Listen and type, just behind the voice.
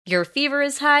Your fever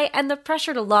is high and the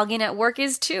pressure to log in at work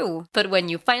is too. But when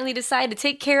you finally decide to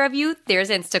take care of you, there's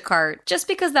Instacart. Just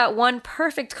because that one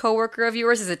perfect coworker of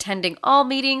yours is attending all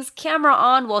meetings, camera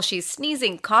on while she's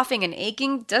sneezing, coughing, and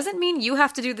aching, doesn't mean you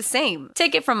have to do the same.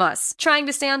 Take it from us. Trying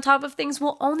to stay on top of things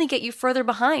will only get you further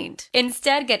behind.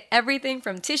 Instead, get everything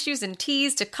from tissues and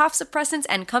teas to cough suppressants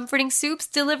and comforting soups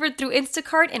delivered through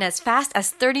Instacart in as fast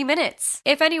as 30 minutes.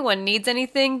 If anyone needs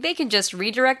anything, they can just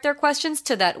redirect their questions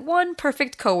to that one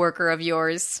perfect coworker of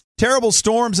yours. Terrible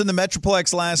storms in the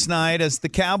Metroplex last night as the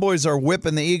Cowboys are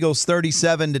whipping the Eagles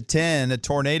 37-10. A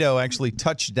tornado actually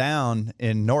touched down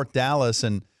in North Dallas,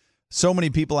 and so many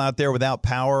people out there without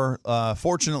power.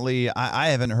 Fortunately, I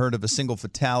haven't heard of a single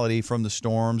fatality from the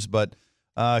storms, but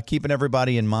keeping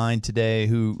everybody in mind today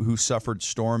who suffered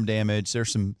storm damage.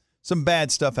 There's some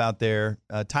bad stuff out there.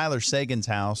 Tyler Sagan's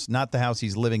house, not the house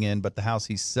he's living in, but the house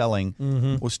he's selling,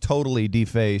 was totally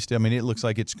defaced. I mean, it looks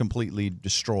like it's completely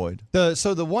destroyed.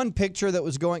 So the one picture that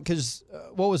was going, because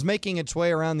what was making its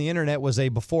way around the internet was a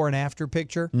before and after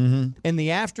picture. And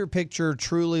the after picture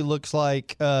truly looks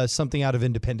like something out of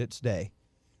Independence Day.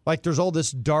 Like there's all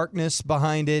this darkness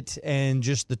behind it, and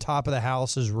just the top of the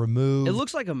house is removed. It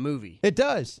looks like a movie. It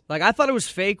does. Like, I thought it was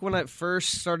fake when it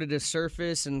first started to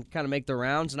surface and kind of make the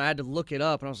rounds, and I had to look it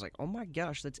up, and I was like, oh my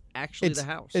gosh, that's actually the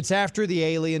house. It's after the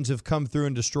aliens have come through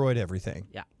and destroyed everything.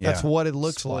 Yeah. That's what it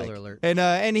looks like. Spoiler alert.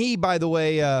 And he, by the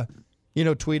way,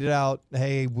 tweeted out,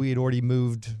 hey, we had already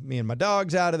moved me and my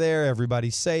dogs out of there.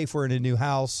 Everybody's safe. We're in a new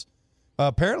house.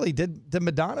 Apparently, did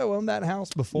Madonna own that house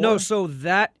before? No, so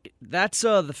that's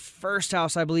the first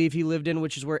house I believe he lived in,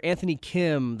 which is where Anthony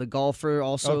Kim, the golfer,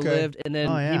 also lived. And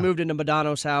then he moved into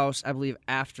Madonna's house, I believe,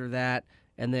 after that.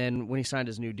 And then when he signed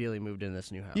his new deal, he moved into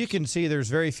this new house. You can see there's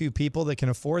very few people that can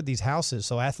afford these houses,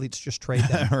 so athletes just trade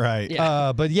them. Right.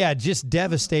 Yeah. But yeah, just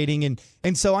devastating.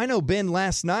 And so I know, Ben,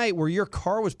 last night where your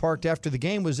car was parked after the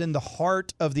game was in the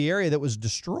heart of the area that was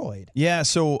destroyed. Yeah,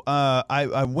 so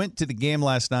I went to the game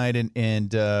last night,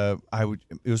 and it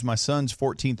was my son's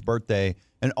 14th birthday,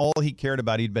 and all he cared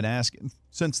about, he'd been asking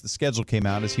since the schedule came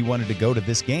out, is he wanted to go to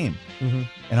this game. And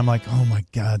I'm like, oh my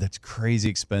God, that's crazy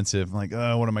expensive. I'm like,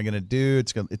 oh, what am I going to do?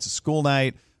 It's a school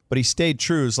night. But he stayed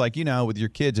true. It's like, with your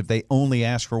kids, if they only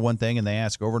ask for one thing and they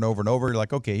ask over and over and over, you're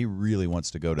like, okay, he really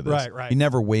wants to go to this. Right. He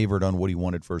never wavered on what he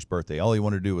wanted for his birthday. All he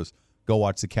wanted to do was go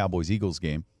watch the Cowboys-Eagles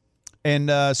game.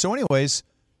 And so anyways,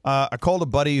 I called a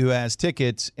buddy who has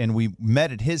tickets, and we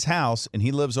met at his house, and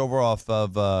he lives over off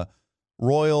of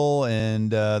Royal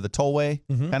and the Tollway,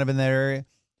 kind of in that area.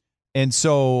 And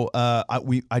so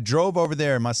I drove over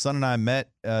there, and my son and I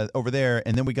met over there,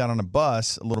 and then we got on a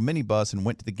bus, a little mini bus, and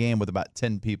went to the game with about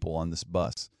 10 people on this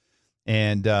bus.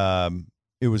 And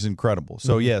it was incredible.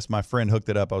 So, yes, my friend hooked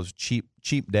it up. I was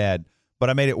cheap dad, but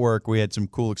I made it work. We had some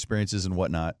cool experiences and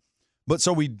whatnot. But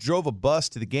so we drove a bus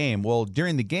to the game. Well,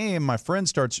 during the game, my friend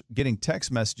starts getting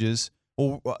text messages.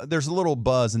 Well, there's a little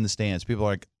buzz in the stands. People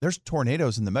are like, there's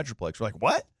tornadoes in the Metroplex. We're like,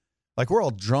 what? Like, we're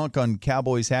all drunk on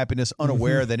Cowboys happiness,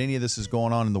 unaware that any of this is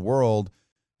going on in the world.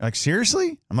 Like,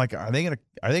 seriously? I'm like, are they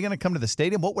gonna come to the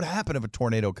stadium? What would happen if a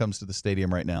tornado comes to the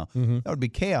stadium right now? That would be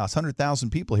chaos. 100,000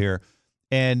 people here.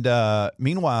 And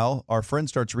meanwhile, our friend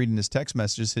starts reading his text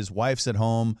messages. His wife's at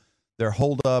home. They're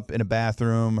holed up in a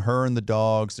bathroom. Her and the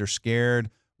dogs. They're scared.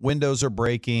 Windows are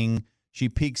breaking. She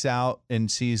peeks out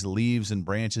and sees leaves and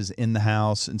branches in the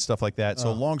house and stuff like that.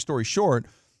 So long story short,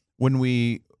 when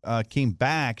we came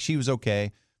back, she was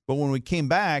okay. But when we came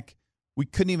back, we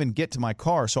couldn't even get to my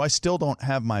car. So I still don't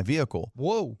have my vehicle.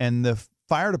 Whoa. And the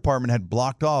fire department had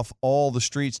blocked off all the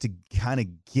streets to kind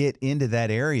of get into that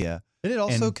area. Isn't it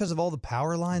also because of all the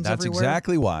power lines That's everywhere?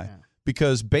 exactly why. Yeah.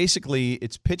 Because basically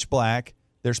it's pitch black.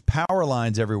 There's power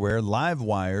lines everywhere, live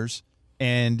wires.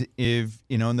 And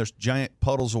and there's giant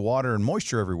puddles of water and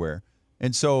moisture everywhere.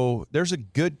 And so there's a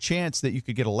good chance that you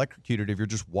could get electrocuted if you're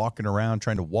just walking around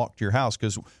trying to walk to your house,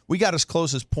 because we got as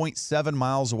close as 0.7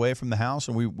 miles away from the house,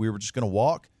 and we were just going to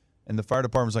walk. And the fire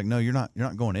department was like, no, you're not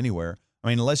going anywhere. I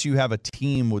mean, unless you have a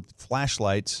team with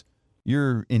flashlights,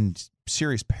 you're in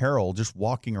serious peril just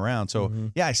walking around. So,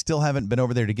 yeah, I still haven't been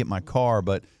over there to get my car,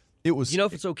 but it was. You know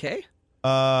if it's okay?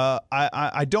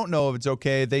 I don't know if it's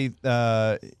okay.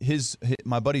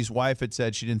 My buddy's wife had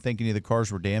said she didn't think any of the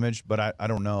cars were damaged, but I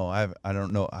don't know. I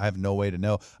don't know. I have no way to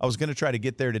know. I was going to try to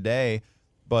get there today,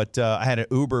 but I had an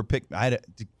Uber I had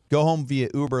to go home via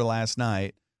Uber last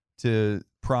night to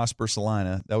Prosper,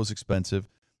 Salina. That was expensive,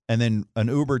 and then an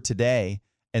Uber today.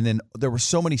 And then there were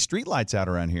so many streetlights out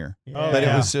around here that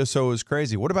it was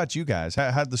crazy. What about you guys?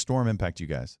 How did the storm impact you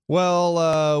guys?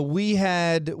 Well, we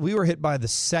were hit by the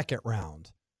second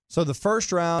round. So the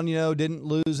first round, didn't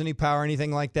lose any power or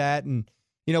anything like that. And,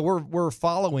 we're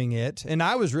following it. And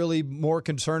I was really more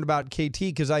concerned about KT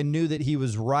because I knew that he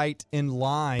was right in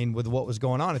line with what was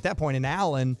going on. At that point in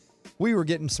Allen, we were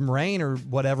getting some rain or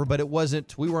whatever, but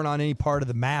we weren't on any part of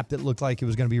the map that looked like it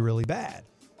was going to be really bad.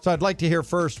 So I'd like to hear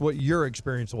first what your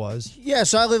experience was. Yeah,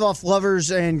 so I live off Lovers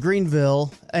and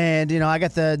Greenville, and, I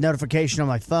got the notification on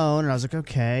my phone, and I was like,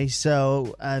 okay.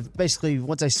 So basically,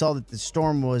 once I saw that the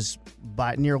storm was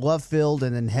near Lovefield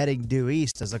and then heading due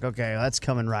east, I was like, okay, well, that's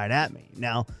coming right at me.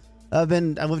 Now, I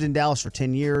lived in Dallas for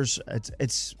 10 years.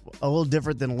 It's a little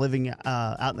different than living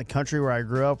out in the country where I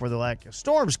grew up, where they're like, a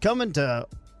storm's coming to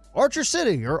Archer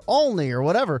City or Olney or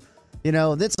whatever.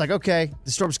 It's like, okay,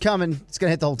 the storm's coming. It's going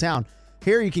to hit the whole town.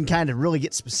 Here you can kind of really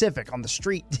get specific on the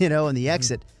street, and the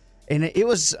exit. And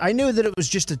I knew that it was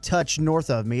just a touch north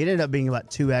of me. It ended up being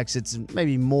about 2 exits and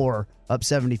maybe more up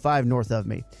 75 north of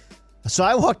me. So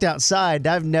I walked outside.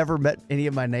 I've never met any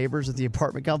of my neighbors at the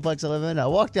apartment complex I live in. I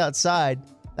walked outside.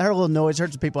 I heard a little noise,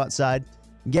 heard some people outside.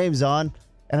 Game's on.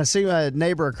 And I see my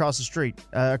neighbor across the street,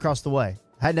 across the way.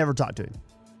 I had never talked to him.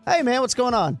 Hey, man, what's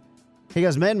going on? He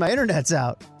goes, man, my internet's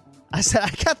out. I said,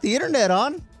 I got the internet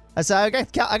on. I said, I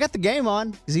got the game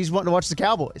on because he's wanting to watch the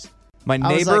Cowboys. My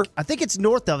neighbor? I think it's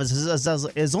north of us.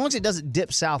 As long as it doesn't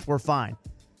dip south, we're fine.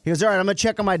 He goes, all right, I'm going to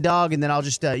check on my dog, and then I'll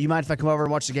just, you mind if I come over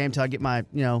and watch the game until I get my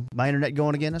internet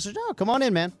going again? I said, no, come on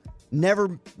in, man.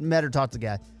 Never met or talked to the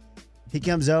guy. He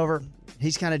comes over.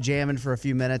 He's kind of jamming for a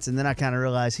few minutes, and then I kind of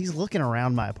realize he's looking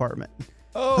around my apartment.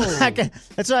 Oh.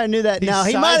 That's why I knew that. Now,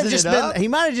 he might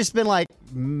have just been like,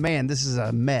 man, this is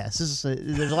a mess. There's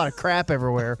a lot of crap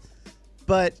everywhere.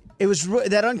 But it was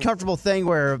that uncomfortable thing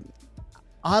where,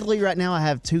 oddly, right now I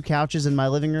have 2 couches in my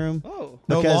living room. Oh.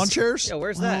 No lawn chairs? Yeah,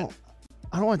 where's that?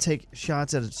 I don't want to take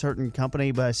shots at a certain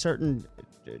company, but a certain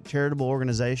charitable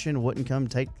organization wouldn't come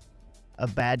take a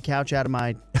bad couch out of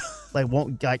my...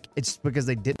 it's because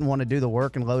they didn't want to do the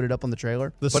work and load it up on the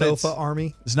trailer. The sofa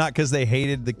army? It's not because they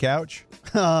hated the couch?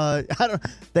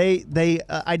 They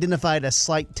identified a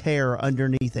slight tear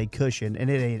underneath a cushion, and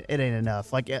it ain't enough.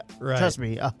 Trust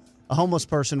me, a homeless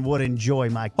person would enjoy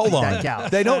that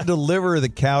couch. They don't deliver the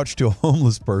couch to a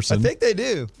homeless person. I think they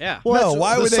do. Yeah. Well, no,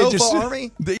 why would they just...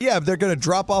 Army? They're going to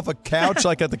drop off a couch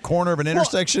at the corner of an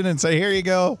intersection and say, here you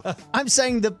go. I'm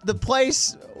saying the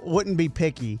place wouldn't be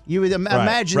picky. You would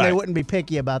imagine they wouldn't be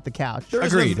picky about the couch.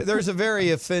 Agreed. There's a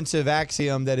very offensive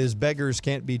axiom that is beggars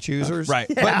can't be choosers. Right.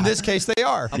 Yeah. But in this case, they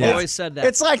are. I've always said that.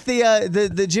 It's like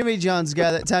the Jimmy John's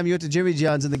guy, that time you went to Jimmy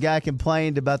John's and the guy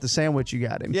complained about the sandwich you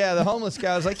got him. Yeah, the homeless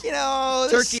guy was like,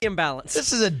 turkey imbalance.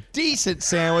 This is a decent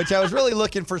sandwich. I was really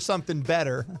looking for something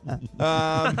better.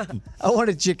 I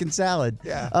wanted chicken salad.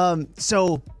 Yeah.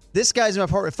 So this guy's in my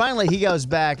apartment. Finally, he goes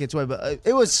back. It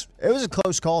was a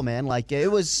close call, man.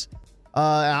 It was.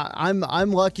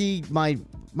 I'm lucky. My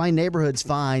neighborhood's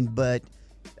fine, but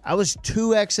I was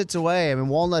 2 exits away. I mean,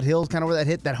 Walnut Hill's kind of where that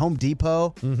hit. That Home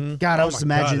Depot. Mm-hmm. God, I was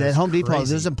imagining that Home Depot.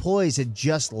 Those employees had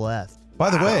just left. By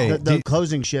the way, the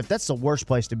closing shift. That's the worst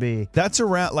place to be. That's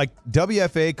around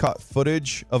WFA caught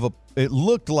footage of it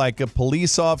looked like a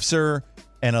police officer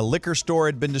and a liquor store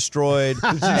had been destroyed.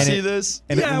 Did you see this?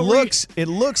 And it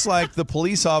looks like the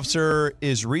police officer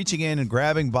is reaching in and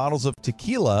grabbing bottles of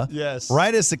tequila. Yes.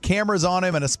 Right as the camera's on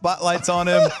him and a spotlight's on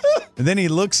him. And then he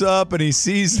looks up and he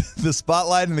sees the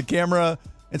spotlight and the camera.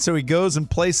 And so he goes and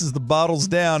places the bottles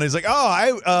down. He's like,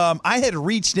 I had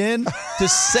reached in to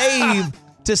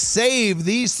save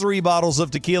these 3 bottles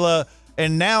of tequila,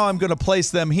 and now I'm going to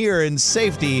place them here in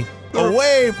safety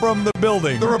away from the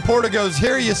building. The reporter goes,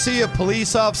 here you see a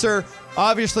police officer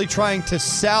obviously trying to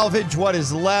salvage what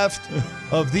is left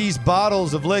of these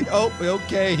bottles of liquor. Oh,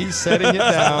 okay, he's setting it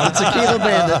down. The tequila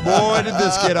bandit. Boy, did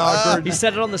this get awkward. He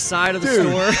set it on the side of the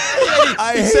store.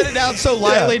 He set it down so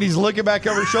lightly, and he's looking back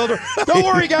over his shoulder. Don't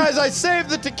worry, guys, I saved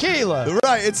the tequila.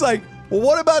 Right, it's like, well,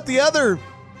 what about the other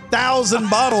 1,000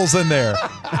 bottles in there?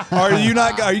 Are you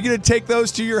going to take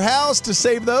those to your house to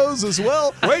save those as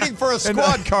well? Waiting for a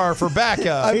squad car for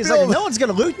backup. He's like, no one's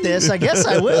going to loot this. I guess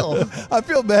I will. I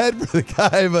feel bad for the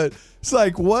guy, but it's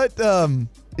like, what?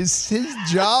 Is his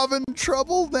job in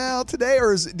trouble now today?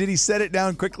 Or did he set it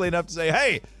down quickly enough to say,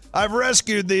 hey, I've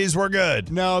rescued these, we're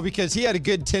good? No, because he had a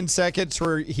good 10 seconds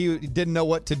where he didn't know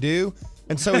what to do.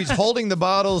 And so he's holding the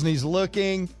bottles and he's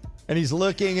looking. And he's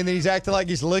looking, and then he's acting like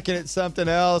he's looking at something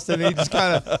else, and he just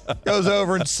kind of goes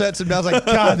over and sets him down. I was like,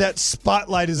 God, that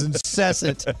spotlight is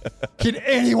incessant. Can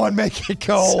anyone make it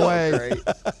go away?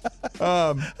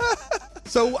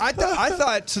 So I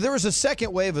thought, so there was a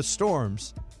second wave of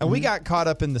storms, and we got caught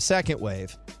up in the second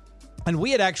wave. And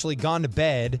we had actually gone to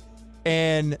bed,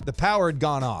 and the power had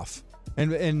gone off.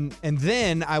 And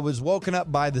then I was woken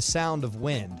up by the sound of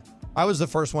wind. I was the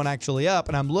first one actually up,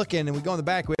 and I'm looking, and we go in the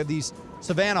back. We have these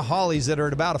Savannah hollies that are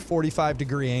at about a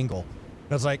 45-degree angle.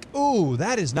 And I was like, ooh,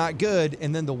 that is not good.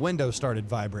 And then the window started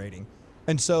vibrating.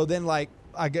 And so then,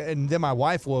 then my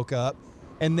wife woke up,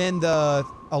 and then the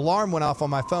alarm went off on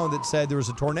my phone that said there was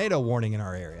a tornado warning in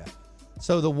our area.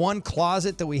 So the one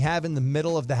closet that we have in the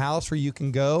middle of the house where you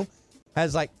can go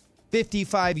has like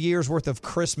 55 years worth of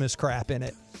Christmas crap in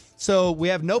it. So we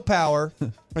have no power.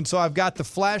 And so I've got the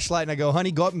flashlight and I go,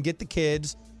 honey, go up and get the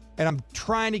kids. And I'm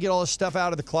trying to get all this stuff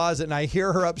out of the closet. And I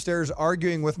hear her upstairs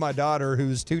arguing with my daughter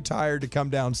who's too tired to come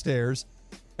downstairs.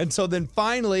 And so then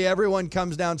finally everyone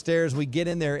comes downstairs. We get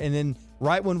in there. And then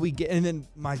right when we get, and then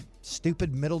my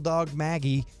stupid middle dog,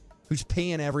 Maggie, who's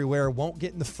peeing everywhere, won't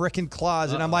get in the frickin'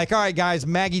 closet. I'm like, all right, guys,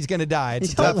 Maggie's going to die.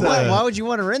 It's tough. Why would you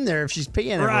want her in there if she's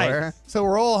peeing everywhere? So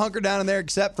we're all hunkered down in there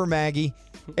except for Maggie.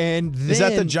 And then, is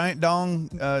that the giant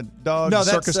dog? No,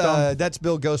 circus dong? That's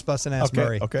Bill Ghostbusting Ass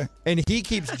Murray. Okay. And he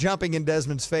keeps jumping in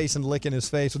Desmond's face and licking his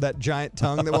face with that giant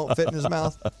tongue that won't fit in his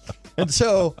mouth. And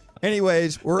so,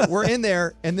 anyways, we're in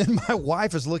there, and then my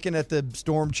wife is looking at the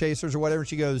storm chasers or whatever, and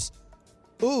she goes,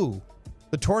 ooh,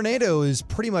 the tornado is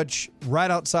pretty much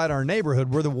right outside our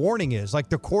neighborhood where the warning is. Like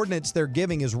the coordinates they're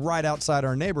giving is right outside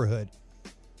our neighborhood.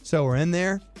 So we're in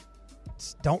there,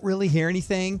 don't really hear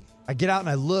anything. I get out and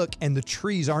I look, and the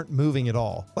trees aren't moving at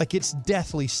all. Like it's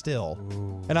deathly still.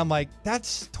 Ooh. And I'm like,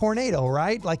 that's tornado,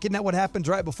 right? Like, isn't that what happens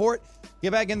right before it?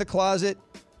 Get back in the closet,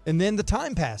 and then the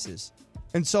time passes.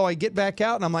 And so I get back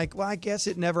out, and I'm like, well, I guess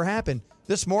it never happened.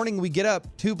 This morning, we get up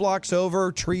 2 blocks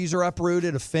over, trees are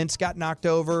uprooted, a fence got knocked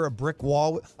over, a brick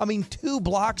wall. 2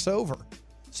 blocks over.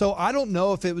 So I don't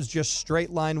know if it was just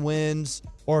straight line winds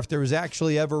or if there was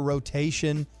actually ever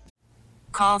rotation.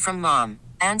 Call from mom.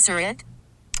 Answer it.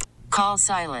 Call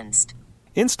silenced.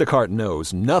 Instacart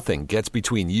knows nothing gets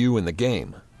between you and the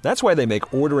game. That's why they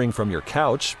make ordering from your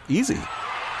couch easy.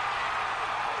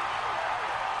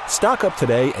 Stock up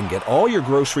today and get all your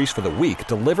groceries for the week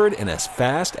delivered in as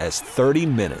fast as 30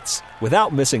 minutes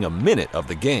without missing a minute of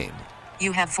the game.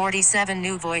 You have 47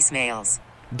 new voicemails.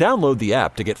 Download the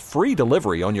app to get free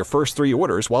delivery on your first 3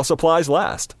 orders while supplies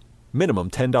last.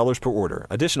 Minimum $10 per order.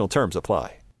 Additional terms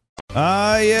apply.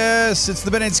 Yes, it's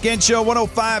the Ben and Skin Show,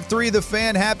 105.3 The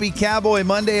Fan. Happy Cowboy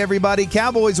Monday, everybody.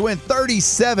 Cowboys win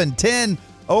 37-10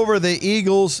 over the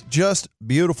Eagles. Just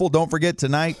beautiful. Don't forget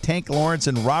tonight, Tank Lawrence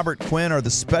and Robert Quinn are the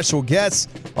special guests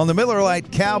on the Miller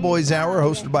Lite Cowboys Hour,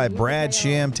 hosted by Brad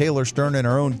Sham, Taylor Stern, and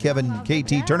our own Kevin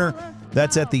KT Turner.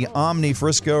 That's at the Omni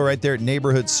Frisco right there at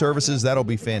Neighborhood Services. That'll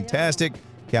be fantastic.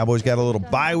 Cowboys got a little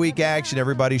bye week action.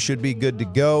 Everybody should be good to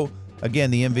go.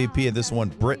 Again, the MVP of this one,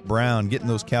 Britt Brown, getting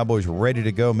those Cowboys ready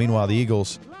to go. Meanwhile, the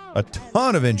Eagles, a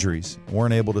ton of injuries,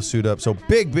 weren't able to suit up. So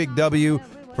big W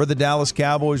for the Dallas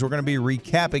Cowboys. We're going to be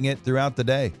recapping it throughout the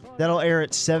day. That'll air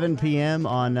at 7 p.m.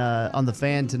 on the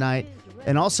Fan tonight.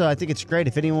 And also, I think it's great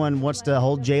if anyone wants to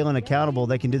hold Jalen accountable,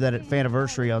 they can do that at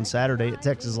Faniversary on Saturday at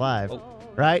Texas Live.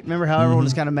 Right? Remember how everyone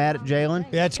was kind of mad at Jalen?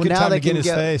 Yeah, it's a good time to get in his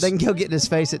face. They can go get in his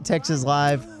face at Texas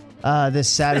Live this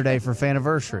Saturday for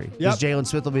Faniversary. Because Jalen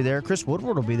Smith will be there. Chris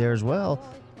Woodward will be there as well.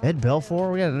 Ed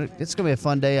Belfour. It's going to be a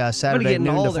fun day Saturday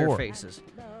noon to 4. All their faces.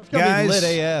 It's going to be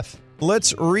lit AF.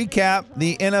 Let's recap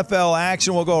the NFL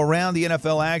action. We'll go around the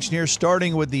NFL action here,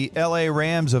 starting with the L.A.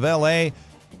 Rams of L.A.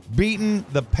 beating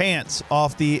the pants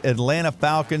off the Atlanta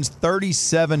Falcons.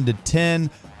 37-10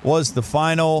 was the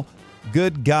final.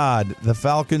 Good God, the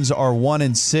Falcons are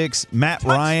 1-6. Matt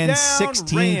Ryan,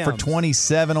 16 for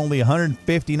 27, only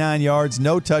 159 yards,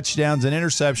 no touchdowns, an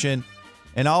interception.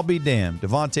 And I'll be damned,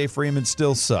 Devontae Freeman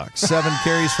still sucks. 7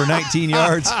 carries for 19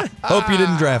 yards. Hope you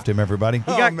didn't draft him, everybody. He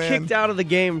got kicked out of the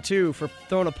game, too, for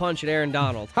throwing a punch at Aaron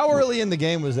Donald. How early in the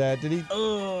game was that? Did he?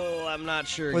 Oh, I'm not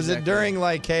sure. Was it during,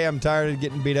 hey, I'm tired of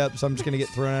getting beat up, so I'm just going to get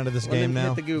thrown out of this game now?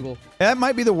 Hit the Google. That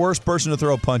might be the worst person to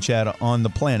throw a punch at on the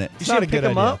planet. You should pick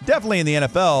him up? Definitely in the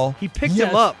NFL. He picked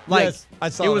him up. I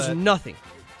saw it was that. Nothing.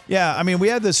 Yeah, we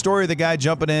had the story of the guy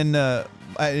jumping in.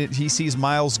 He sees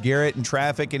Myles Garrett in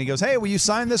traffic, and he goes, hey, will you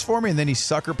sign this for me? And then he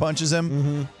sucker punches him.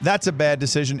 Mm-hmm. That's a bad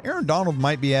decision. Aaron Donald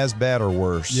might be as bad or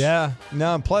worse. Yeah.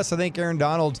 No, and plus I think Aaron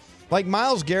Donald,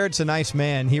 Myles Garrett's a nice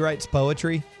man. He writes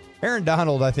poetry. Aaron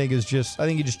Donald, I think he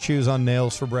just chews on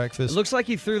nails for breakfast. It looks like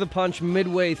he threw the punch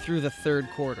midway through the third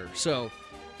quarter. So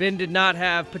Ben did not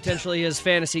have potentially his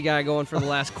fantasy guy going for the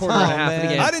last quarter and a half of the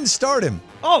game. I didn't start him.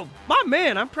 Oh, my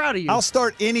man, I'm proud of you. I'll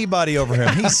start anybody over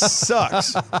him. He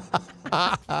sucks.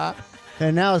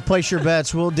 And now place your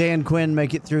bets. Will Dan Quinn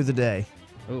make it through the day?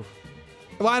 Oof.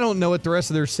 Well, I don't know what the rest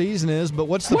of their season is, but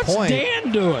what's the point? What's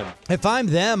Dan doing? If I'm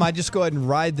them, I just go ahead and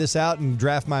ride this out and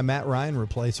draft my Matt Ryan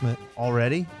replacement.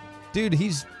 Already? Dude,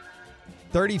 he's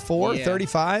 34,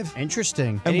 35.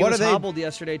 Interesting. And he what was are they? hobbled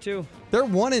yesterday too. They're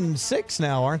 1-6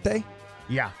 now, aren't they?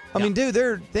 Yeah. I mean,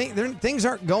 dude, things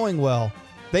aren't going well.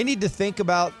 They need to think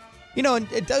about,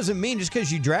 and it doesn't mean just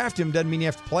because you draft him doesn't mean you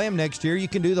have to play him next year. You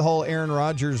can do the whole Aaron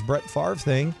Rodgers, Brett Favre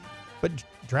thing, but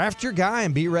draft your guy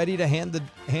and be ready to hand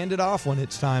it off when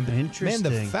it's time. But Interesting.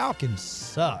 Man, the Falcons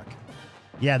suck.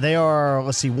 Yeah, they are,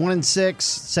 1-6,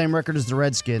 same record as the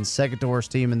Redskins, second to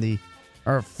worst team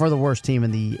for the worst team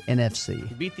in the NFC.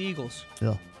 He beat the Eagles.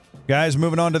 Yeah. Guys,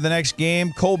 moving on to the next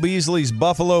game. Cole Beasley's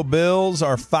Buffalo Bills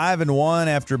are 5-1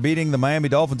 after beating the Miami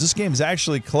Dolphins. This game is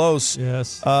actually close.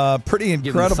 Yes. Pretty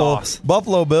incredible.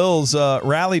 Buffalo Bills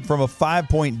rallied from a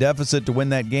 5-point deficit to win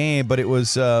that game, but it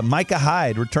was Micah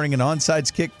Hyde returning an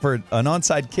onside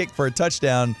kick for a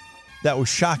touchdown. That was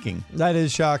shocking. That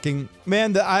is shocking.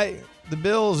 Man, the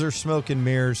Bills are smoke and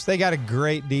mirrors. They got a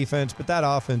great defense, but that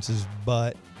offense is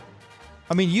butt.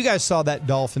 I mean, you guys saw that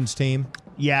Dolphins team.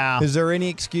 Yeah. Is there any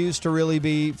excuse to really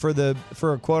be for a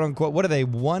quote unquote, what are they,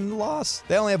 one loss?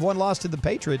 They only have one loss to the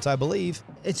Patriots, I believe.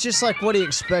 It's just like, what do you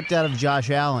expect out of Josh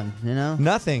Allen,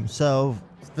 Nothing. So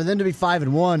for them to be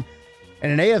 5-1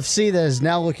 and an AFC that is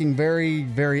now looking very,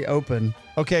 very open.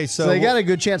 Okay, So they got a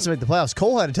good chance to make the playoffs.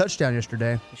 Cole had a touchdown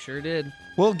yesterday. He sure did.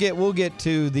 We'll get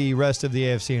to the rest of the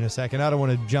AFC in a second. I don't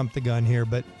want to jump the gun here,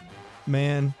 but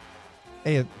man,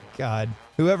 hey, God,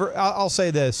 I'll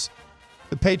say this.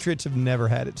 The Patriots have never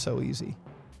had it so easy.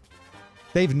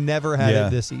 They've never had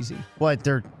it this easy. What,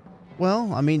 is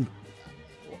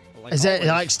that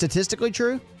like statistically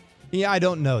true? Yeah, I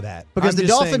don't know that. Because the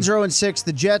Dolphins are 0-6,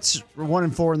 the Jets are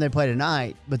 1-4, and they play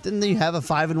tonight. But then you have a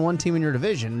 5-1 team in your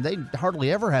division. They hardly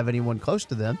ever have anyone close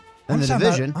to them in the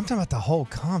division. I'm talking about the whole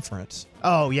conference.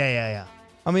 Oh, yeah.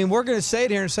 I mean, we're going to say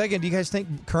it here in a second. Do you guys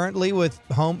think currently with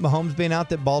Mahomes being out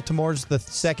that Baltimore's the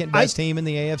second best team in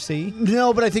the AFC?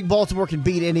 No, but I think Baltimore can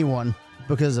beat anyone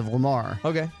because of Lamar.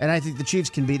 Okay. And I think the Chiefs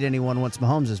can beat anyone once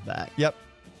Mahomes is back. Yep.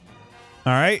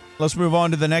 All right, let's move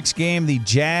on to the next game. The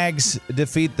Jags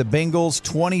defeat the Bengals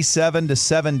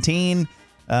 27-17.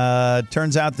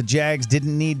 Turns out the Jags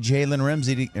didn't need Jalen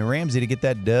Ramsey to get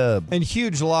that dub. And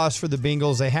huge loss for the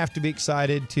Bengals. They have to be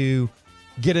excited to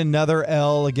get another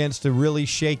L against a really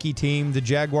shaky team. The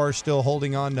Jaguars still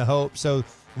holding on to hope. So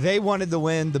they wanted the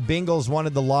win. The Bengals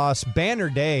wanted the loss. Banner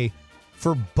day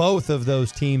for both of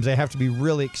those teams. They have to be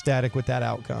really ecstatic with that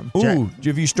outcome. Ooh,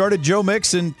 have you started Joe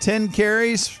Mixon 10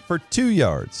 carries for 2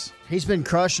 yards? He's been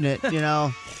crushing it,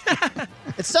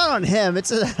 It's not on him.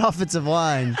 It's an offensive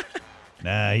line.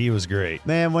 Nah, he was great.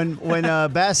 Man, when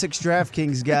Basic's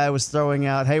DraftKings guy was throwing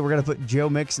out, hey, we're going to put Joe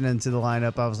Mixon into the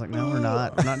lineup, I was like, no, we're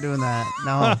not. I'm not doing that.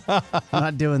 No, I'm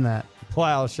not doing that.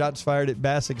 Wow, shots fired at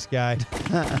Basic's guy.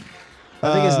 I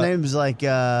think his name's like,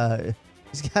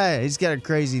 he's got a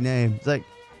crazy name.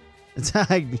 It's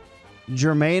like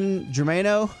Germano?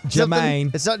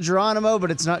 Jermaine. It's not Geronimo, but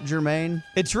it's not Jermaine.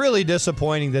 It's really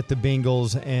disappointing that the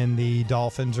Bengals and the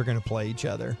Dolphins are going to play each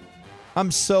other. I'm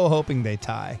so hoping they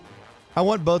tie. I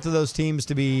want both of those teams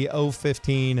to be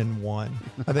 0-15-1.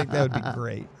 I think that would be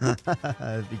great.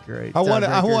 That'd be great. I want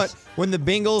when the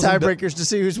Bengals tiebreakers to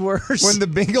see who's worse. When the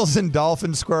Bengals and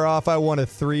Dolphins square off, I want a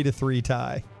 3-3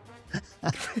 tie.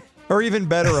 Or even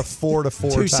better, a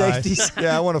 4-4 Two tie. safeties.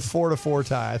 Yeah, I want a 4-4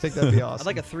 tie. I think that'd be awesome.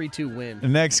 I'd like a 3-2 win. The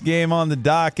next game on the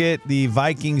docket, the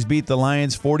Vikings beat the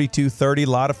Lions 42-30. A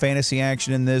lot of fantasy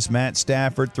action in this. Matt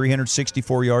Stafford,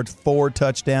 364 yards, 4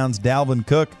 touchdowns. Dalvin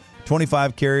Cook,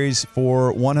 25 carries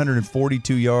for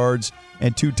 142 yards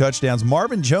and 2 touchdowns.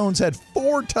 Marvin Jones had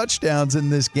 4 touchdowns in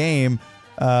this game.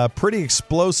 Pretty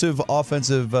explosive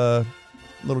offensive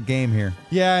little game here.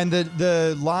 Yeah, and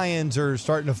the Lions are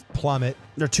starting to plummet.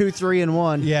 They're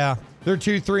 2-3-1. Yeah, they're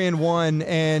 2-3-1,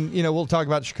 and we'll talk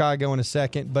about Chicago in a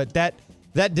second. But that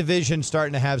division's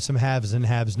starting to have some haves and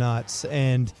have-nots.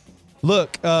 And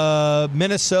look,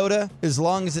 Minnesota, as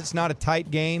long as it's not a tight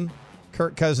game,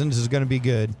 Kirk Cousins is going to be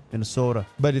good. Minnesota.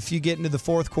 But if you get into the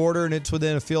fourth quarter and it's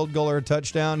within a field goal or a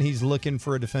touchdown, he's looking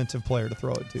for a defensive player to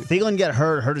throw it to. Thielen got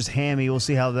hurt his hammy. We'll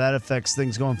see how that affects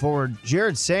things going forward.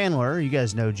 Jared Sandler, you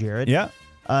guys know Jared. Yeah.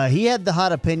 He had the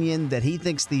hot opinion that he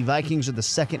thinks the Vikings are the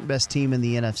second best team in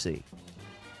the NFC.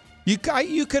 You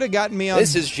could have gotten me on.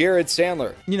 This is Jared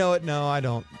Sandler. You know what? No, I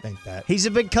don't think that. He's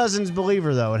a big Cousins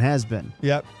believer, though, and has been.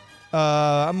 Yep.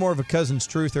 I'm more of a Cousins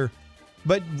truther.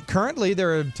 But currently,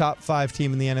 they're a top 5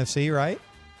 team in the NFC, right?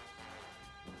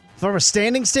 From a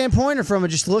standing standpoint or from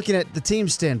just looking at the team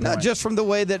standpoint? No, just from the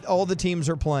way that all the teams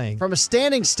are playing. From a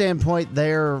standing standpoint,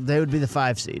 they would be the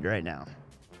 5 seed right now.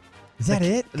 Is that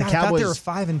it? The God, Cowboys, I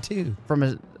thought they were 5-2. From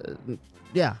a,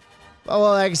 yeah. Well,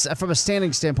 I guess from a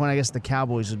standing standpoint, I guess the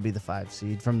Cowboys would be the 5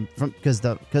 seed because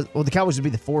the Cowboys would be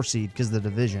the 4 seed because of the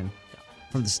division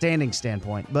from the standing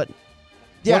standpoint. But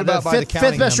yeah, what about the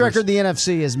fifth best record in the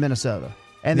NFC is Minnesota,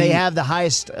 and they have the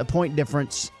highest point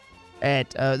difference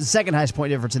at the second highest point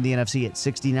difference in the NFC at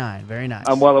 69. Very nice.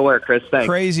 I'm well aware, Chris. Thanks.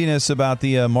 Craziness about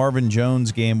the Marvin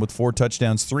Jones game with 4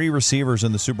 touchdowns. 3 receivers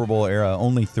in the Super Bowl era,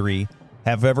 only 3,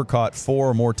 have ever caught 4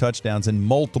 or more touchdowns in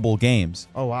multiple games.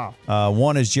 Oh, wow.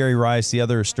 One is Jerry Rice, the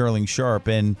other is Sterling Sharp.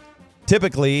 And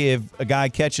typically, if a guy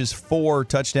catches 4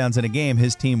 touchdowns in a game,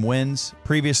 his team wins.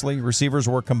 Previously, receivers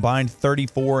were combined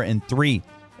 34-3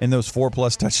 in those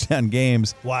 4+ touchdown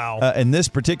games. Wow. In this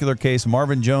particular case,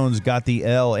 Marvin Jones got the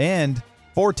L and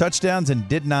 4 touchdowns and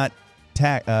did not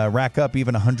rack up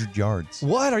even 100 yards.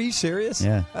 What? Are you serious?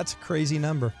 Yeah. That's a crazy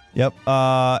number. Yep.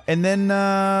 And then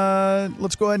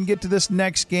let's go ahead and get to this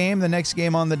next game. The next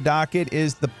game on the docket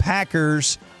is the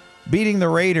Packers beating the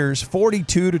Raiders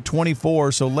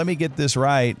 42-24. So let me get this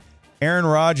right. Aaron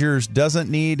Rodgers doesn't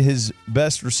need his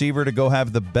best receiver to go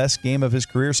have the best game of his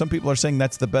career. Some people are saying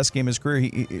that's the best game of his career.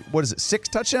 What is it, 6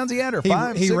 touchdowns he had or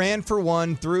 5? He ran for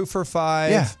 1, threw for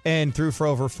 5, and threw for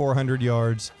over 400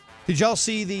 yards. Did y'all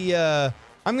see the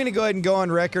I'm going to go ahead and go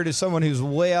on record as someone who's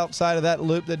way outside of that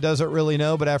loop that doesn't really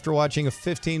know, but after watching a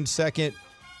 15-second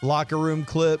locker room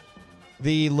clip,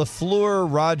 the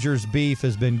LaFleur-Rodgers beef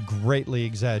has been greatly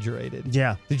exaggerated.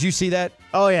 Yeah. Did you see that?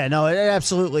 Oh, yeah. No, it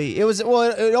absolutely. It was.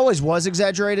 Well, it always was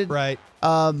exaggerated. Right.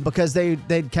 Because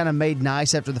they'd kind of made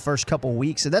nice after the first couple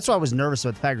weeks. And that's why I was nervous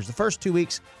about the Packers. The first 2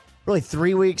 weeks, really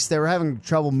 3 weeks, they were having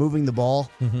trouble moving the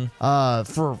ball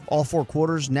for all 4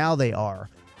 quarters. Now they are.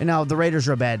 And now the Raiders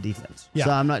are a bad defense. Yeah.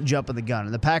 So I'm not jumping the gun.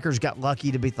 And the Packers got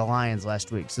lucky to beat the Lions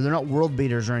last week. So they're not world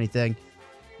beaters or anything.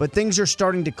 But things are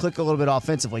starting to click a little bit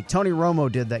offensively. Tony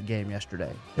Romo did that game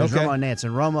yesterday. It was Romo and Nance,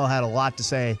 and Romo had a lot to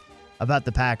say about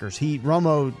the Packers.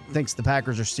 Romo thinks the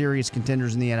Packers are serious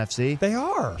contenders in the NFC. They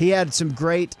are. He had some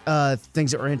great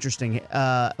things that were interesting.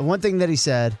 One thing that he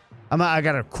said, I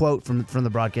got a quote from the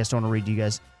broadcast I want to read to you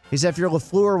guys. He said, if you're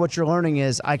LaFleur, what you're learning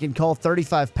is I can call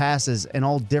 35 passes and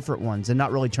all different ones and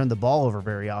not really turn the ball over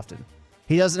very often.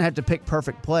 He doesn't have to pick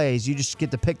perfect plays. You just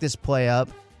get to pick this play up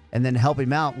and then help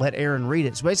him out, let Aaron read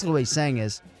it. So basically what he's saying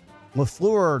is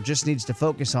LaFleur just needs to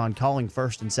focus on calling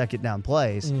first and second down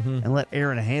plays and let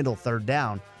Aaron handle third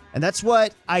down. And that's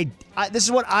what this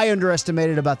is what I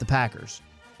underestimated about the Packers.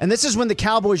 And this is when the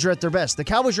Cowboys are at their best. The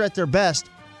Cowboys are at their best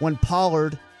when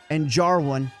Pollard and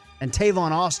Jarwin and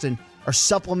Tavon Austin are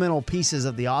supplemental pieces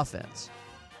of the offense.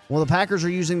 Well, the Packers are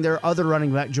using their other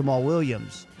running back, Jamal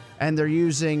Williams, and they're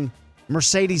using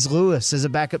Mercedes Lewis as a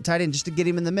backup tight end just to get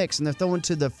him in the mix. And they're throwing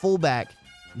to the fullback,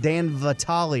 Dan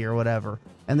Vitale or whatever.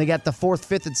 And they got the 4th,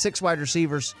 5th, and 6th wide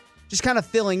receivers just kind of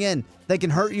filling in. They can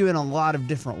hurt you in a lot of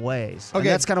different ways. Okay. And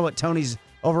that's kind of what Tony's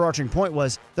overarching point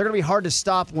was. They're going to be hard to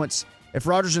stop if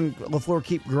Rodgers and LaFleur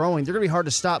keep growing, they're going to be hard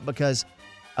to stop because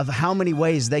of how many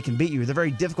ways they can beat you. They're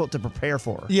very difficult to prepare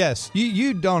for. Yes.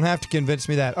 You don't have to convince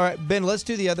me that. All right, Ben, let's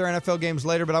do the other NFL games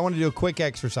later, but I want to do a quick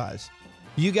exercise.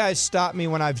 You guys stop me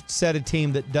when I've said a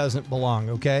team that doesn't belong,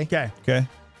 okay? Okay.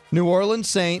 New Orleans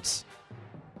Saints,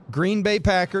 Green Bay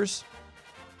Packers,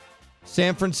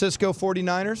 San Francisco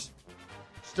 49ers.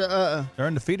 They're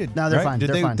undefeated. No, they're right? fine.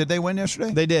 They're fine. Did they win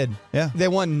yesterday? They did. Yeah. They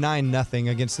won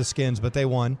 9-0 against the Skins, but they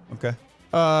won.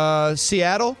 Okay.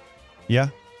 Seattle. Yeah.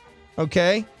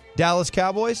 Okay. Dallas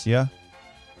Cowboys. Yeah.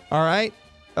 All right.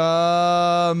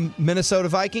 Minnesota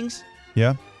Vikings.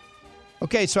 Yeah.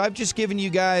 Okay, so I've just given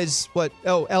you guys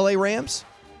LA Rams?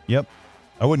 Yep.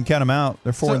 I wouldn't count them out.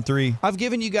 They're 4-3. I've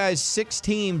given you guys 6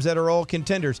 teams that are all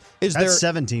contenders. That's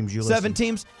 7 teams you listed. 7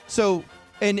 teams? So,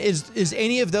 and is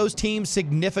any of those teams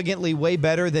significantly way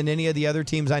better than any of the other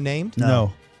teams I named?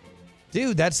 No.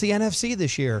 Dude, that's the NFC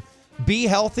this year. Be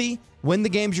healthy, win the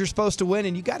games you're supposed to win,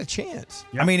 and you got a chance.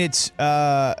 I mean, it's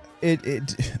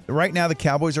right now the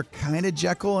Cowboys are kind of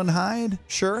Jekyll and Hyde.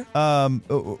 Sure.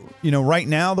 Right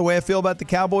now the way I feel about the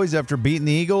Cowboys after beating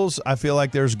the Eagles, I feel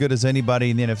like they're as good as anybody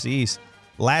in the NFC East.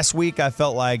 Last week I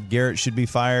felt like Garrett should be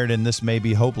fired and this may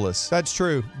be hopeless. That's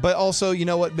true. But also, you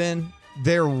know what, Ben?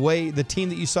 The team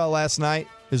that you saw last night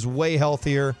is way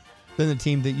healthier than the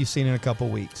team that you've seen in a couple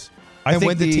weeks. And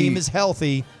when the team is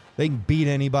healthy, they can beat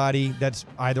anybody that's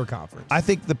either conference. I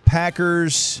think the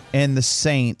Packers and the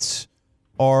Saints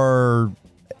are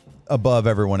above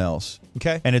everyone else.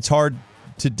 Okay. And it's hard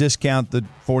to discount the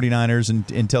 49ers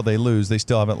until they lose. They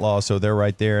still haven't lost, so they're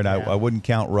right there. And I wouldn't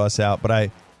count Russ out. But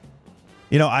I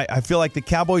feel like the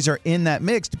Cowboys are in that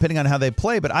mix depending on how they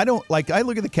play. But I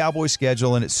look at the Cowboys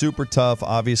schedule, and it's super tough,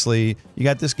 obviously. You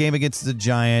got this game against the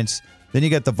Giants. Then you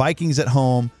got the Vikings at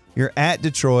home. You're at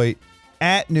Detroit.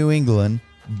 at New England,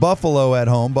 Buffalo at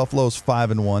home. Buffalo's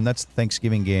 5-1. That's the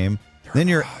Thanksgiving game. Then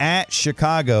you're at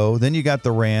Chicago. Then you got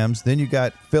the Rams. Then you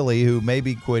got Philly, who may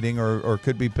be quitting or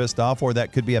could be pissed off, or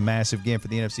that could be a massive game for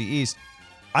the NFC East.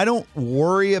 I don't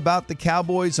worry about the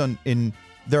Cowboys in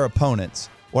their opponents.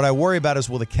 What I worry about is,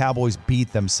 will the Cowboys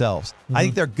beat themselves? Mm-hmm. I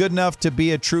think they're good enough to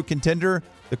be a true contender.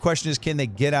 The question is, can they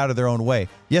get out of their own way?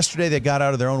 Yesterday, they got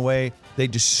out of their own way. They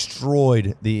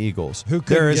destroyed the Eagles. Who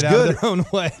couldn't get out of their own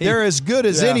way? They're as good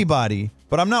as anybody,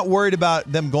 but I'm not worried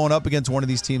about them going up against one of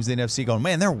these teams in the NFC going,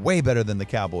 man, they're way better than the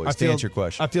Cowboys, to answer your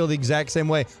question. I feel the exact same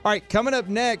way. All right, coming up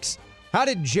next, how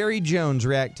did Jerry Jones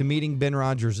react to meeting Ben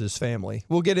Rodgers' family?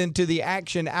 We'll get into the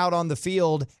action out on the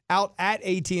field, out at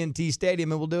AT&T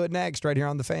Stadium, and we'll do it next right here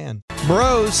on The Fan.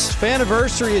 Bros,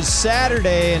 Faniversary is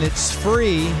Saturday, and it's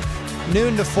free.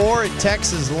 Noon to 4 at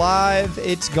Texas Live.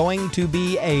 It's going to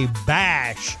be a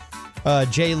bash.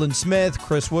 Jalen Smith,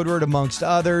 Chris Woodward, amongst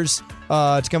others.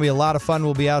 It's going to be a lot of fun.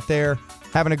 We'll be out there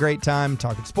having a great time,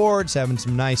 talking sports, having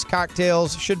some nice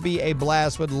cocktails. Should be a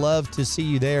blast. Would love to see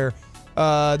you there.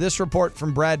 This report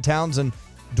from Brad Townsend.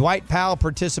 Dwight Powell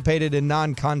participated in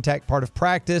non-contact part of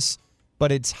practice,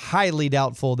 but it's highly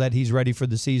doubtful that he's ready for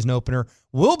the season opener.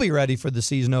 We'll be ready for the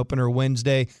season opener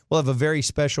Wednesday. We'll have a very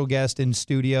special guest in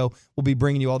studio. We'll be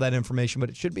bringing you all that information, but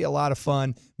it should be a lot of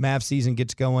fun. Mav season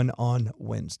gets going on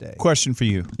Wednesday. Question for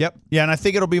you. Yep. Yeah, and I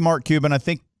think it'll be Mark Cuban. I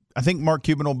think Mark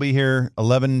Cuban will be here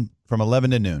from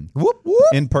 11 to noon. Whoop, whoop.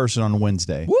 In person on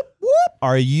Wednesday. Whoop, whoop.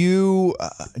 Are you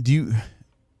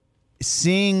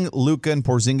seeing Luka and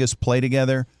Porzingis play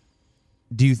together?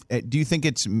 Do you think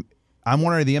it's? I'm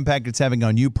wondering the impact it's having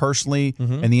on you personally,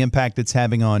 and the impact it's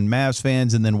having on Mavs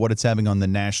fans, and then what it's having on the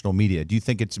national media. Do you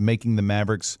think it's making the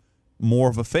Mavericks more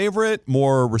of a favorite,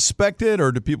 more respected,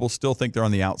 or do people still think they're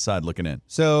on the outside looking in?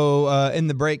 So in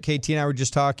the break, KT and I were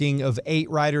just talking of 8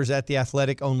 writers at The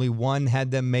Athletic. Only 1 had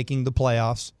them making the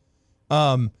playoffs.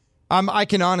 I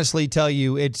can honestly tell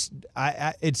you it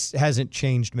hasn't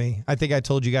changed me. I think I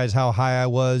told you guys how high I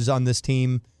was on this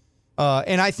team.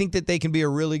 And I think that they can be a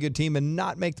really good team and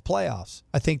not make the playoffs.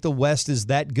 I think the West is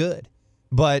that good.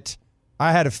 But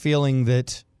I had a feeling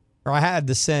I had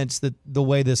the sense that the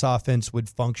way this offense would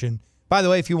function. By the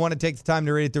way, if you want to take the time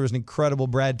to read it, there was an incredible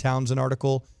Brad Townsend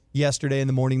article yesterday in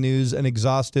the Morning News, an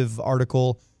exhaustive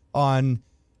article on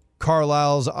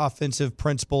Carlisle's offensive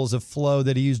principles of flow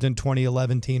that he used in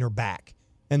 2011 are back.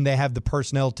 And they have the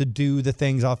personnel to do the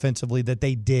things offensively that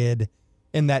they did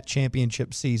in that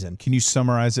championship season. Can you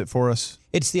summarize it for us?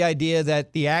 It's the idea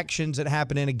that the actions that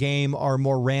happen in a game are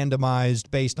more randomized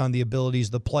based on the abilities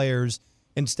of the players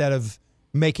instead of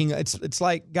making it's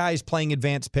like guys playing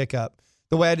advanced pickup.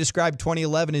 The way I described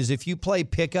 2011 is if you play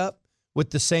pickup with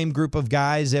the same group of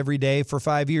guys every day for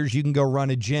 5 years, you can go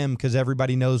run a gym because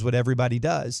everybody knows what everybody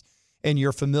does. And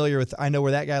you're familiar with, I know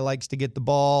where that guy likes to get the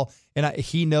ball, and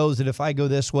he knows that if I go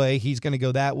this way, he's going to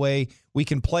go that way. We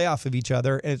can play off of each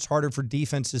other, and it's harder for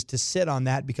defenses to sit on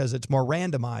that because it's more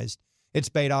randomized. It's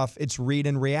based off, it's read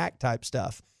and react type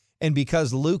stuff. And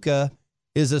because Luka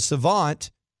is a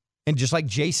savant, and just like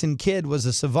Jason Kidd was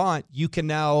a savant, you can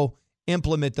now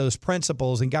implement those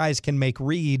principles, and guys can make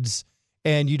reads,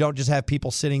 and you don't just have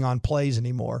people sitting on plays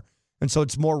anymore. And so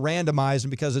it's more randomized, and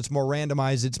because it's more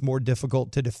randomized, it's more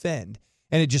difficult to defend.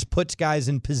 And it just puts guys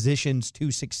in positions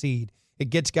to succeed. It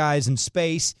gets guys in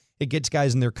space. It gets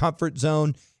guys in their comfort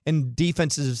zone. And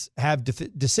defenses have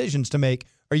decisions to make.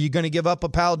 Are you going to give up a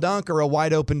foul dunk or a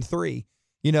wide open 3?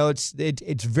 You know,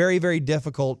 it's very, very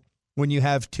difficult when you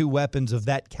have 2 weapons of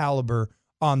that caliber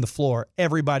on the floor.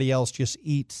 Everybody else just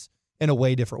eats in a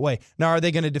way different way. Now, are they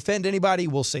going to defend anybody?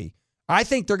 We'll see. I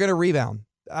think they're going to rebound.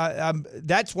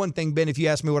 That's one thing, Ben, if you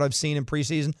ask me what I've seen in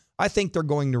preseason, I think they're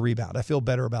going to rebound. I feel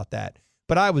better about that.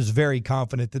 But I was very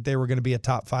confident that they were going to be a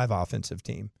top 5 offensive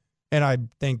team. And I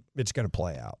think it's going to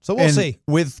play out. So we'll see.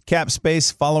 With cap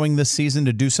space following this season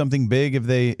to do something big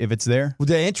if it's there?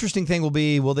 The interesting thing will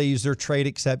be, will they use their trade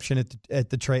exception at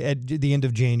the end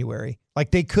of January?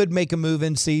 Like they could make a move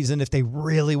in season if they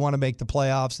really want to make the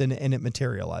playoffs and it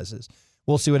materializes.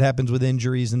 We'll see what happens with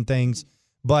injuries and things.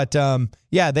 But,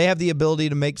 they have the ability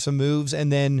to make some moves,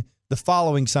 and then the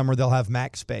following summer they'll have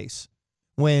max space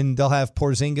when they'll have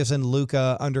Porzingis and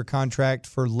Luka under contract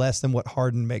for less than what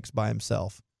Harden makes by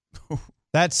himself.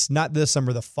 That's not this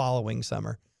summer, the following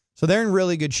summer. So they're in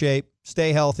really good shape.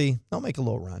 Stay healthy. They'll make a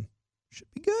little run.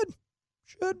 Should be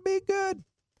good.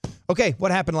 Okay,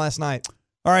 what happened last night?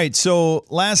 All right, so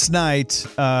last night,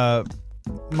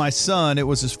 my son, it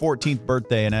was his 14th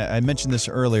birthday, and I mentioned this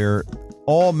earlier,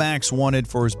 all Max wanted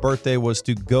for his birthday was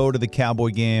to go to the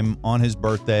Cowboy game on his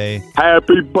birthday.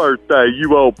 Happy birthday,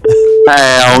 you old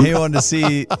pound. He wanted to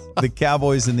see the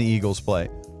Cowboys and the Eagles play.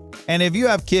 And if you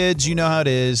have kids, you know how it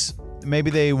is. Maybe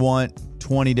they want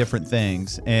 20 different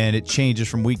things, and it changes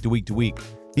from week to week to week.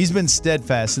 He's been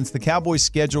steadfast. Since the Cowboys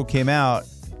schedule came out,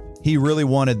 he really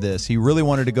wanted this. He really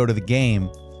wanted to go to the game,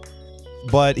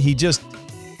 but he just,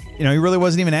 he really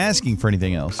wasn't even asking for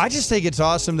anything else. I just think it's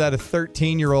awesome that a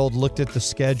 13-year-old looked at the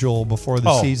schedule before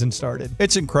the season started.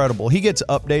 It's incredible. He gets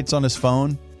updates on his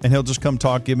phone, and he'll just come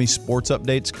give me sports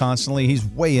updates constantly. He's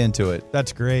way into it.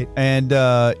 That's great. And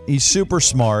he's super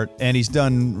smart, and he's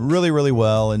done really, really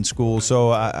well in school.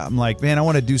 So I'm like, man, I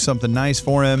want to do something nice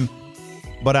for him,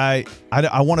 but I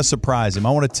want to surprise him. I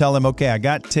want to tell him, okay, I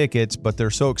got tickets, but they're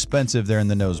so expensive, they're in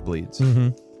the nosebleeds. Mm-hmm.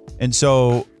 And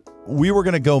so we were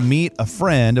going to go meet a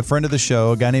friend of the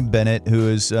show, a guy named Bennett, who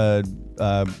is,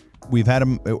 we've had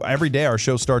him every day. Our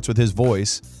show starts with his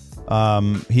voice.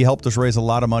 He helped us raise a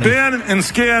lot of money. Ben and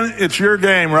Skin, it's your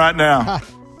game right now.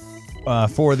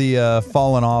 For the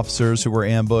fallen officers who were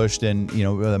ambushed, and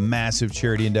a massive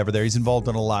charity endeavor there. He's involved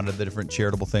in a lot of the different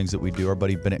charitable things that we do. Our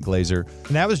buddy Bennett Glazer.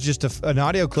 And that was just an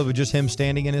audio clip of just him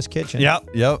standing in his kitchen.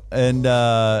 Yep. And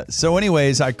so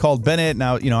anyways, I called Bennett.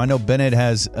 Now, I know Bennett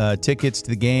has tickets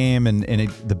to the game, and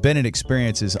the Bennett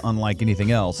experience is unlike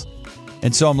anything else.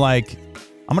 And so I'm like,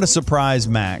 I'm going to surprise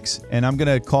Max, and I'm going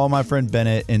to call my friend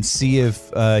Bennett and see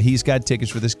if he's got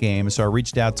tickets for this game. So I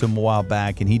reached out to him a while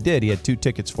back, and he did. He had 2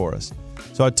 tickets for us.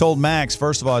 So I told Max,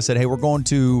 first of all, I said, hey, we're going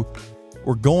to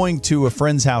a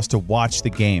friend's house to watch the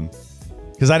game,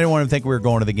 because I didn't want him to think we were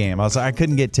going to the game. I was like, I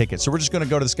couldn't get tickets, so we're just going to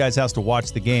go to this guy's house to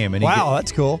watch the game. And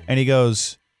that's cool. And he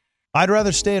goes, I'd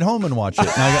rather stay at home and watch it.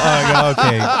 And I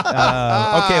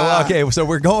go, okay. So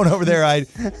we're going over there.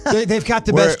 They've got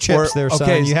the best chips there, son.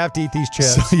 Okay, you have to eat these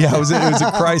chips. So, it was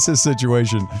a crisis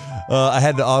situation. I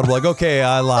had to audible, like, okay,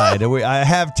 I lied. I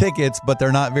have tickets, but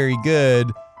they're not very good.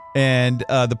 And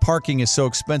the parking is so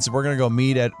expensive. We're going to go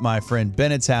meet at my friend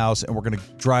Bennett's house, and we're going to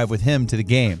drive with him to the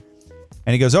game.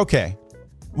 And he goes, okay.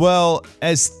 Well,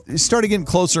 as it started getting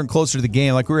closer and closer to the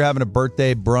game, like we were having a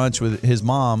birthday brunch with his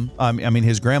mom,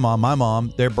 his grandma, my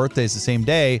mom, their birthday's the same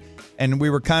day. And we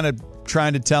were kind of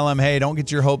trying to tell him, hey, don't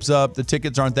get your hopes up. The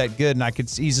tickets aren't that good. And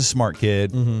he's a smart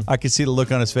kid. Mm-hmm. I could see the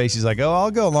look on his face. He's like, oh,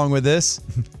 I'll go along with this.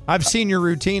 I've seen your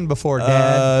routine before,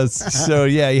 Dad. So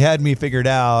he had me figured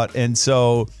out. And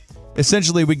so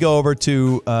essentially we go over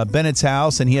to Bennett's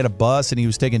house, and he had a bus, and he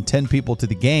was taking 10 people to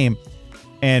the game.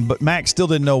 But Max still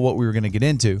didn't know what we were going to get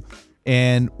into.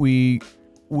 And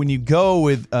when you go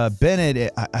with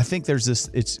Bennett, I think there's this,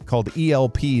 it's called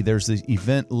ELP. There's this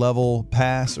event level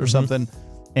pass or something.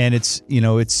 And it's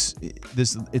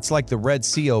like the Red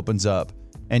Sea opens up,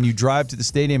 and you drive to the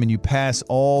stadium and you pass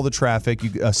all the traffic.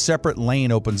 A separate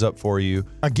lane opens up for you.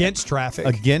 Against traffic.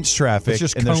 It's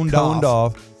just and coned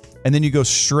off. And then you go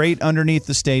straight underneath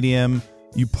the stadium.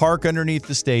 You park underneath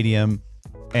the stadium,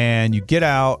 and you get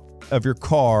out of your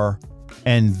car,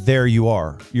 and there you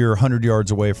are. You're 100 yards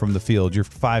away from the field. You're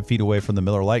 5 feet away from the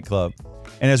Miller Lite Club.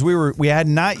 And as we had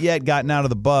not yet gotten out of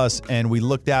the bus, and we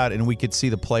looked out, and we could see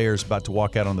the players about to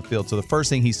walk out on the field. So the first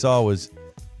thing he saw was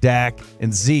Dak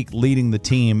and Zeke leading the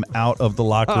team out of the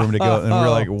locker room to go. And we're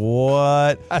like,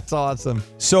 what? That's awesome.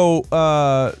 So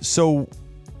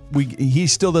he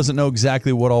still doesn't know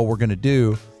exactly what all we're going to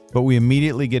do, but we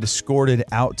immediately get escorted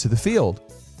out to the field.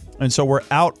 And so we're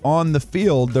out on the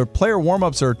field. The player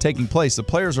warm-ups are taking place. The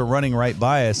players are running right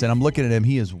by us, and I'm looking at him.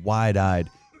 He is wide-eyed.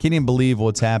 Can't even believe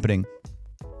what's happening.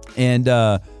 And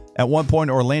at one point,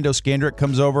 Orlando Scandrick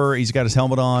comes over. He's got his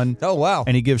helmet on. Oh, wow.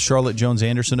 And he gives Charlotte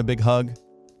Jones-Anderson a big hug.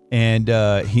 And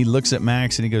he looks at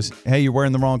Max, and he goes, hey, you're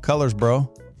wearing the wrong colors,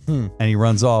 bro. And he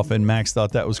runs off, and Max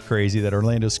thought that was crazy that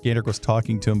Orlando Scandrick was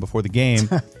talking to him before the game.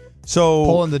 So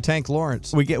pulling the Tank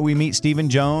Lawrence. We meet Stephen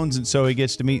Jones, and so he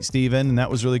gets to meet Stephen, and that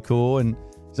was really cool. And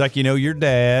it's like, your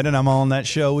dad, and I'm on that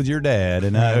show with your dad,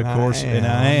 and I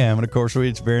am. And of course,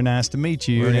 it's very nice to meet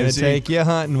you. We're going to take you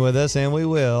hunting with us, and we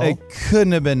will. It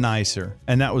couldn't have been nicer,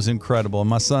 and that was incredible. And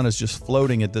my son is just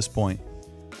floating at this point.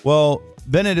 Well,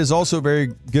 Bennett is also very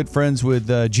good friends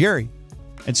with Jerry.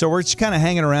 And so we're just kind of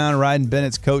hanging around, riding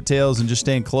Bennett's coattails and just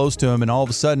staying close to him. And all of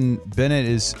a sudden, Bennett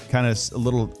is kind of a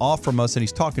little off from us, and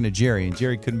he's talking to Jerry. And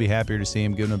Jerry couldn't be happier to see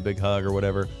him, giving him a big hug or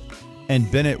whatever.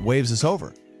 And Bennett waves us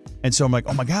over. And so I'm like,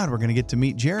 oh my God, we're going to get to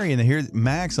meet Jerry. And then here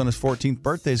Max on his 14th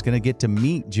birthday is going to get to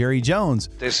meet Jerry Jones.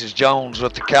 This is Jones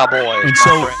with the Cowboys. And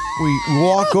so we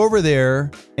walk over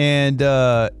there, and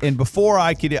before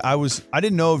I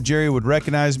didn't know if Jerry would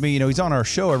recognize me. He's on our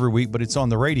show every week, but it's on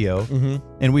the radio,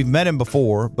 and we've met him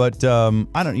before. But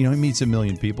I don't, he meets a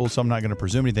million people, so I'm not going to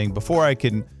presume anything. Before I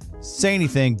can say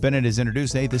anything, Bennett is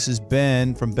introduced. Hey, this is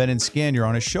Ben from Ben and Skin. You're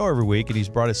on his show every week, and he's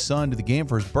brought his son to the game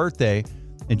for his birthday.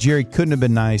 And Jerry couldn't have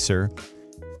been nicer.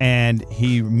 And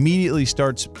he immediately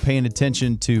starts paying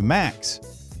attention to Max.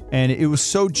 And it was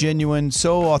so genuine,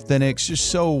 so authentic,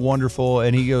 just so wonderful.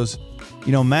 And he goes,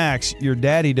 Max, your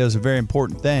daddy does a very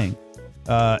important thing.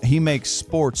 He makes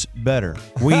sports better.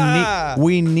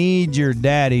 We need your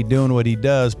daddy doing what he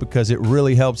does because it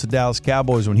really helps the Dallas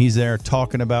Cowboys when he's there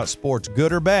talking about sports,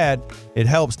 good or bad. It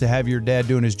helps to have your dad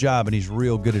doing his job, and he's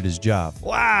real good at his job.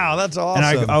 Wow, that's awesome.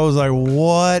 And I was like,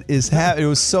 what is happening? It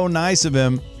was so nice of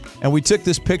him. And we took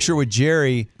this picture with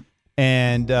Jerry,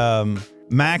 and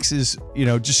Max is,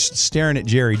 just staring at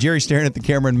Jerry. Jerry's staring at the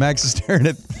camera, and Max is staring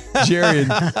at Jerry.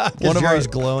 And Jerry's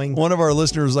glowing. One of our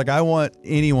listeners was like, I want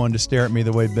anyone to stare at me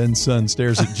the way Ben's son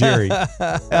stares at Jerry.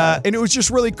 And it was just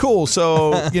really cool.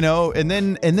 So, and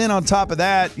then on top of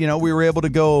that, we were able to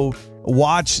go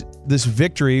watch this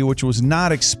victory, which was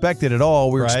not expected at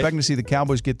all. We were expecting to see the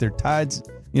Cowboys get their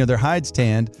hides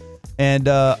tanned. And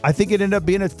I think it ended up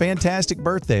being a fantastic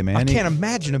birthday, man. I can't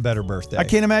imagine a better birthday. I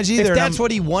can't imagine either. If that's what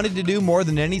he wanted to do more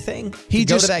than anything, he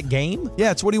go to that game?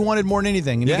 Yeah, it's what he wanted more than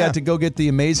anything. And he got to go get the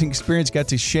amazing experience, got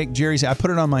to shake Jerry's. I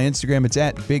put it on my Instagram. It's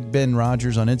at Big Ben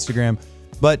Rogers on Instagram.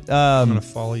 But I'm going to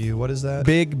follow you. What is that?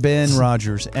 Big Ben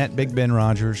Rogers, at Big Ben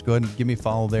Rogers. Go ahead and give me a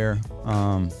follow there.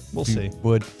 We'll see.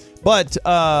 But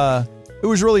it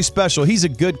was really special. He's a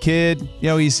good kid.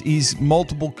 He's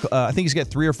multiple. I think he's got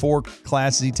 3 or 4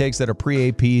 classes he takes that are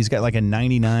pre-AP. He's got like a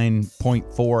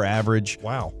 99.4 average.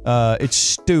 Wow. It's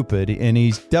stupid, and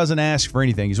he doesn't ask for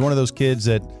anything. He's one of those kids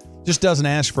that just doesn't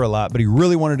ask for a lot, but he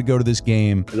really wanted to go to this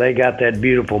game. They got that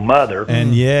beautiful mother.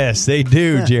 And yes, they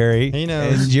do, Jerry. He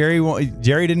knows. And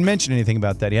Jerry didn't mention anything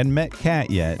about that. He hadn't met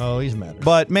Kat yet. Oh, he's mad.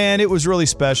 But, man, it was really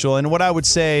special. And what I would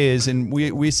say is, and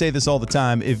we say this all the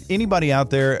time, if anybody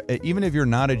out there, even if you're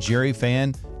not a Jerry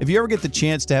fan, if you ever get the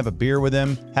chance to have a beer with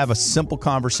him, have a simple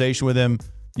conversation with him,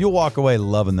 you'll walk away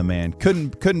loving the man.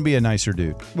 Couldn't be a nicer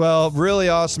dude. Well, really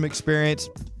awesome experience.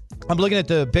 I'm looking at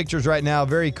the pictures right now.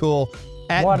 Very cool.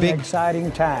 What an exciting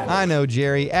time. I know,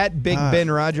 Jerry. At Big Ben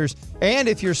Rogers. And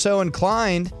if you're so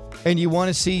inclined and you want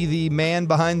to see the man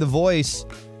behind the voice,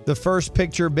 the first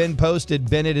picture Ben posted,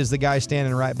 Bennett is the guy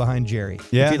standing right behind Jerry.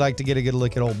 Yeah. If you'd like to get a good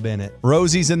look at old Bennett.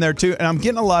 Rosie's in there, too. And I'm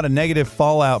getting a lot of negative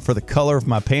fallout for the color of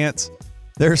my pants.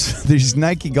 There's these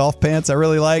Nike golf pants I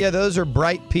really like. Yeah, those are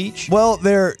bright peach. Well,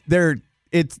 they're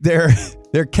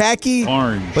khaki,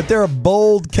 orange, but they're a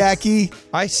bold khaki.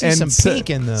 I see some pink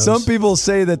in those. Some people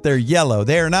say that they're yellow.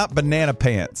 They are not banana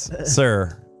pants,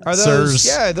 sir. Are those? Sirs.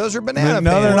 Yeah, those are banana pants.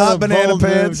 No, they're not banana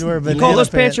pants. You call those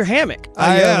pants your hammock.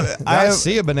 I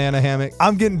see a banana hammock.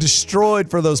 I'm getting destroyed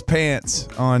for those pants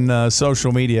on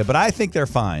social media, but I think they're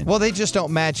fine. Well, they just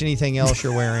don't match anything else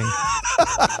you're wearing.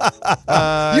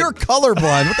 You're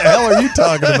colorblind. What the hell are you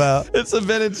talking about? It's the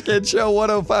Ben and Skin Show,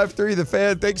 105.3 The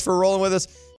Fan. Thanks for rolling with us.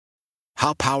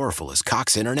 How powerful is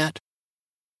Cox Internet?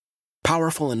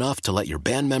 Powerful enough to let your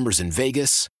band members in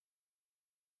Vegas,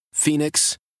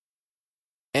 Phoenix,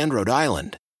 and Rhode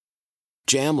Island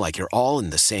jam like you're all in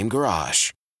the same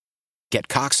garage. Get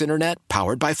Cox Internet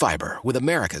powered by fiber with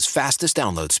America's fastest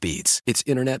download speeds. It's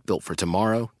internet built for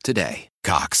tomorrow, today.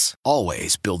 Cox,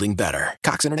 always building better.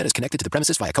 Cox Internet is connected to the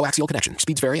premises via coaxial connection.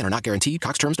 Speeds vary and are not guaranteed.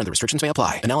 Cox terms and other restrictions may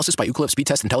apply. Analysis by Ookla Speed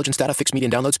Test Intelligence Data. Fixed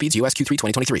median download speeds. US Q3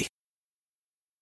 2023.